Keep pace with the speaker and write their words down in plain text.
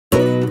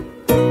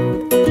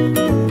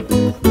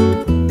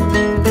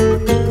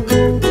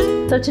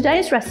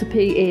today's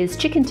recipe is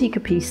chicken tikka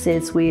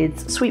pieces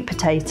with sweet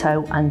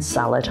potato and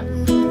salad.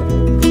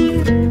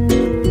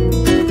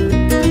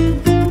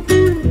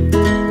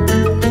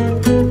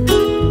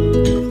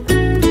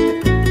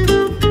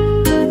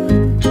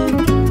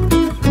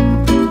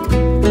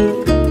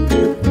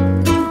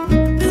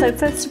 So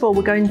first of all,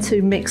 we're going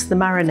to mix the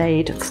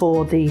marinade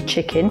for the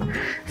chicken.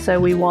 So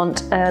we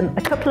want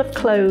a couple of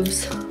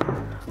cloves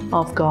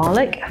of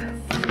garlic.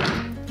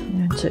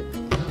 I'm going to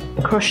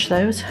crush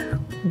those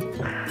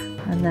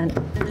and then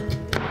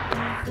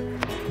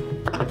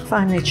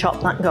finely chop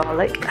that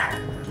garlic.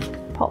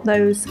 Pop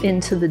those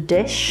into the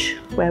dish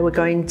where we're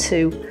going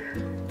to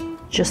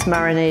just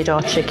marinate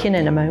our chicken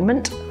in a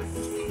moment.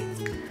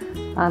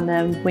 And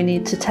then we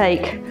need to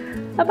take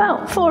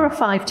about 4 or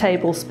 5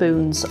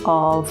 tablespoons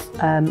of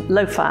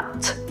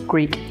low-fat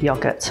Greek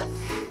yogurt.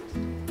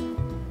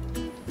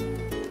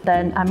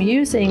 Then I'm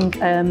using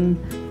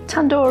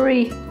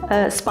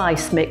tandoori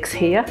spice mix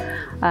here.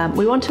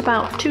 We want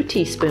about 2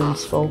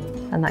 teaspoons full,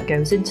 and that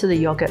goes into the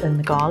yogurt and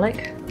the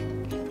garlic.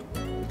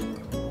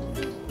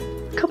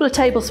 A couple of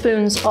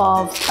tablespoons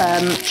of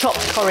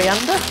chopped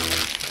coriander.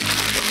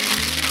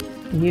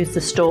 You can use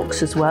the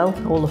stalks as well,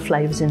 all the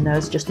flavours in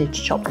those, just need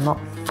to chop them up.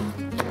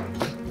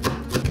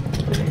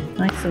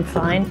 Nice and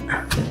fine.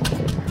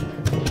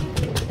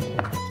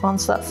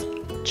 Once that's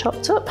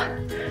chopped up,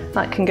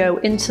 that can go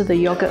into the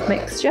yogurt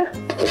mixture.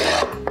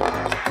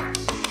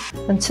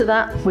 And to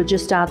that, we'll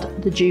just add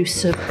the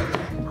juice of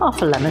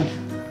half a lemon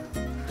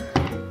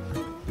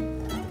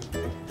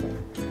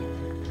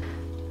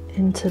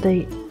into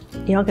the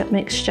yogurt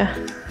mixture.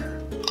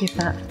 Give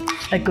that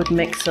a good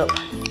mix up.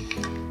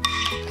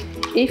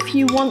 If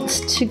you want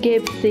to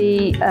give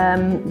the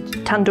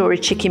tandoori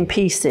chicken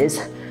pieces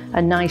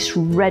a nice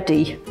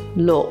ready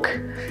look,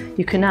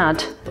 you can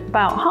add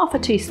about half a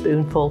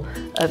teaspoonful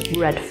of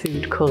red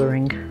food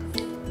colouring.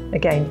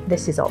 Again,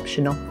 this is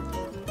optional.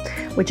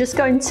 We're just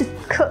going to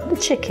cut the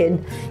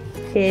chicken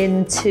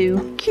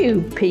into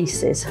cube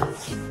pieces.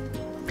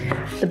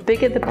 The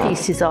bigger the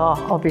pieces are,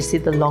 obviously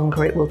the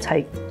longer it will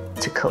take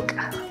to cook.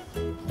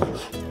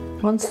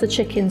 Once the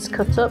chicken's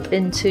cut up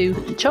into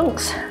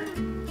chunks,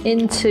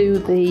 into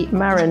the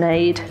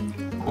marinade,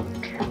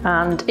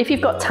 and if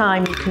you've got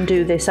time you can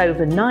do this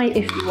overnight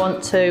if you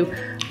want to,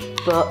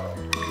 but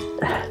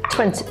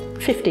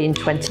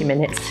 15-20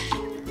 minutes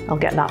I'll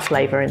get that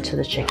flavour into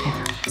the chicken.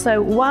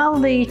 So while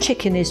the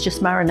chicken is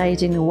just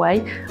marinating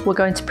away, we're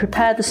going to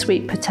prepare the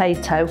sweet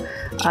potato.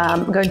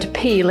 I'm going to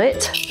peel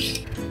it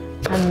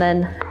and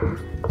then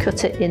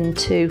cut it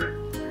into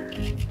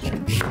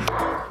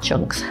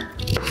chunks.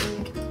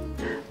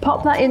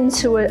 Pop that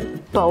into a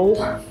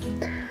bowl,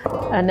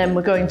 and then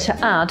we're going to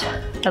add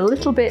a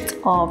little bit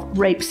of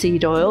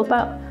rapeseed oil,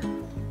 about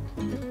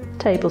a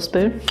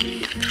tablespoon,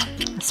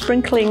 a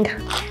sprinkling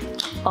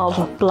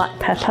of black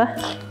pepper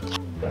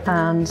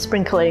and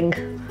sprinkling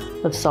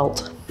of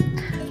salt,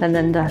 and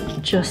then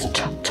just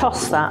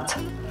toss that.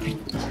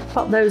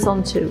 Pop those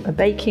onto a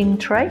baking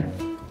tray.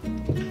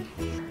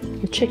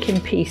 The chicken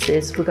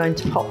pieces, we're going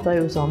to pop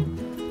those on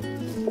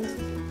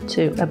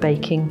to a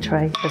baking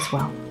tray as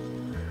well.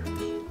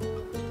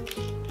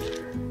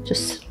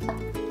 Just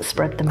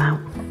spread them out.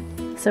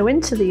 So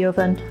into the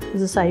oven,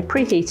 as I say,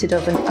 preheated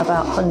oven,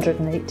 about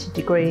 180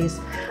 degrees,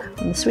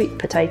 and the sweet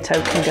potato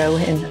can go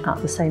in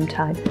at the same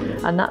time.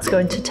 And that's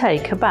going to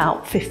take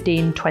about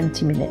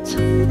 15-20 minutes.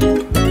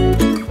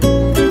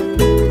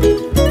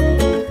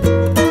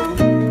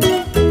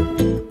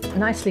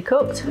 Nicely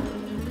cooked.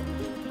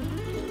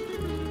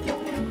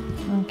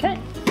 Okay.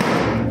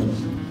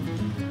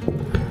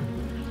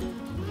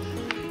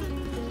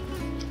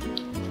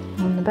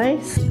 On the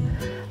base,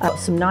 got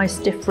some nice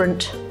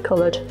different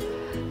coloured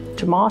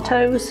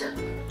tomatoes,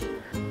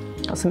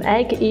 got some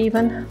egg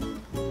even,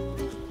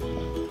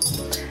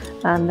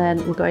 and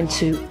then we're going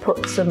to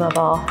put some of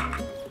our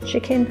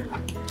chicken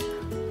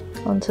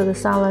onto the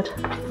salad,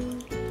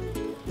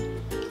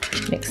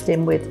 mixed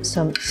in with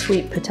some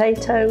sweet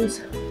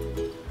potatoes,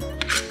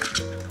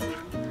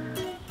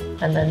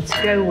 and then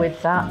to go with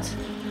that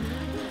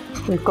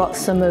we've got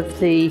some of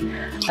the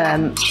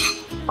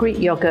Greek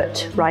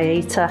yogurt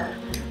raita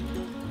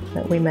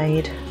that we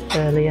made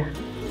earlier.